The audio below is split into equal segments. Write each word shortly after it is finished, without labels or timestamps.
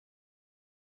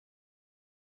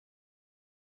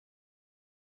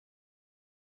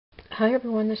Hi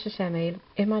everyone, this is Emmy.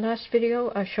 In my last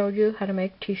video I showed you how to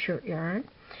make t-shirt yarn,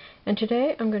 and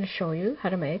today I'm going to show you how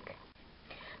to make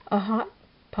a hot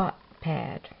pot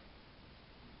pad.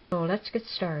 So let's get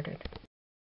started.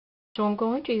 So I'm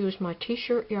going to use my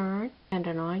t-shirt yarn and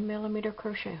a 9mm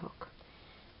crochet hook.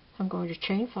 I'm going to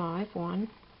chain 5, 1,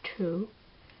 2,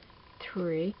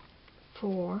 3,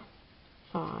 4,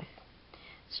 5,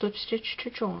 slip stitch to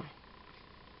join,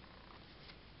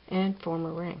 and form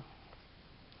a ring.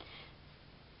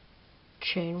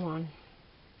 Chain 1.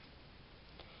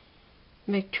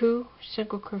 Make 2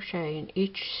 single crochet in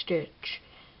each stitch.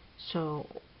 So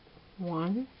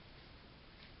 1,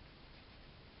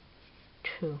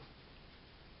 2,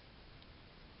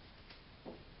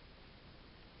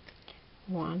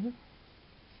 1,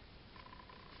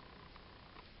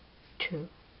 2,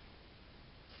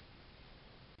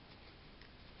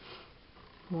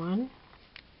 1,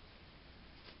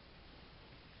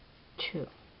 2.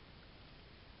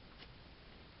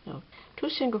 So 2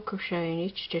 single crochet in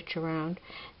each stitch around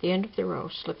the end of the row,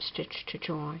 slip stitch to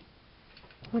join.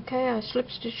 Okay, I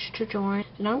slip stitch to join,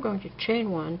 and I'm going to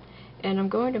chain 1, and I'm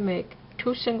going to make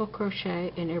 2 single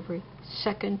crochet in every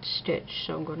second stitch.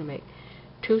 So I'm going to make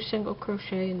 2 single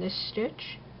crochet in this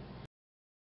stitch,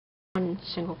 1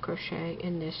 single crochet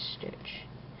in this stitch,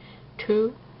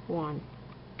 2, 1,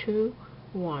 2,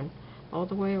 1, all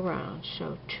the way around.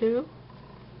 So 2,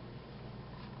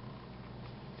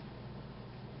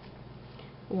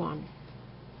 1,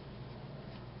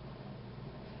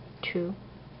 2,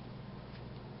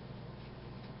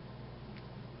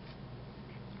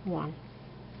 1,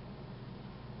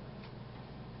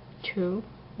 2,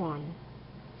 1.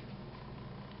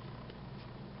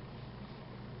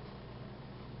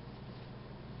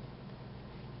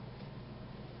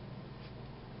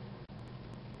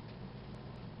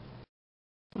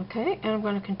 Okay, and I'm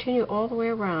going to continue all the way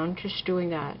around, just doing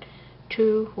that.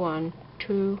 2, 1,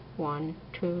 2, 1,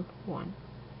 2, 1.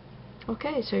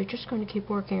 Okay, so you're just going to keep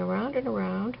working around and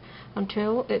around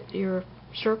until your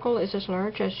circle is as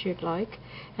large as you'd like,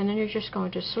 and then you're just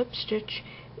going to slip stitch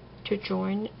to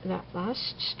join that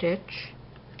last stitch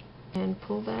and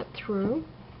pull that through.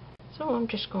 So I'm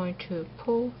just going to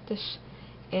pull this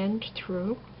end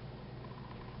through.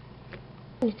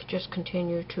 You can just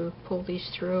continue to pull these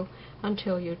through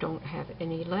until you don't have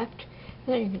any left,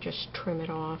 and then you can just trim it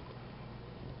off.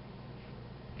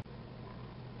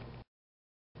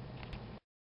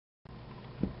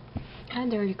 And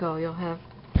there you go, you'll have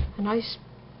a nice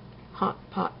hot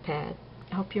pot pad.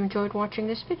 I hope you enjoyed watching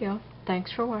this video.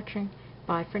 Thanks for watching.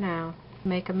 Bye for now.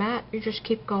 Make a mat, you just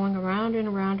keep going around and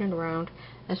around and around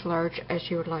as large as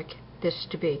you would like this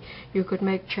to be. You could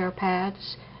make chair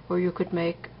pads, or you could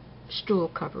make stool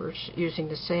covers using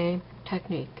the same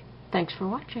technique. Thanks for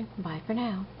watching. Bye for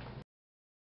now.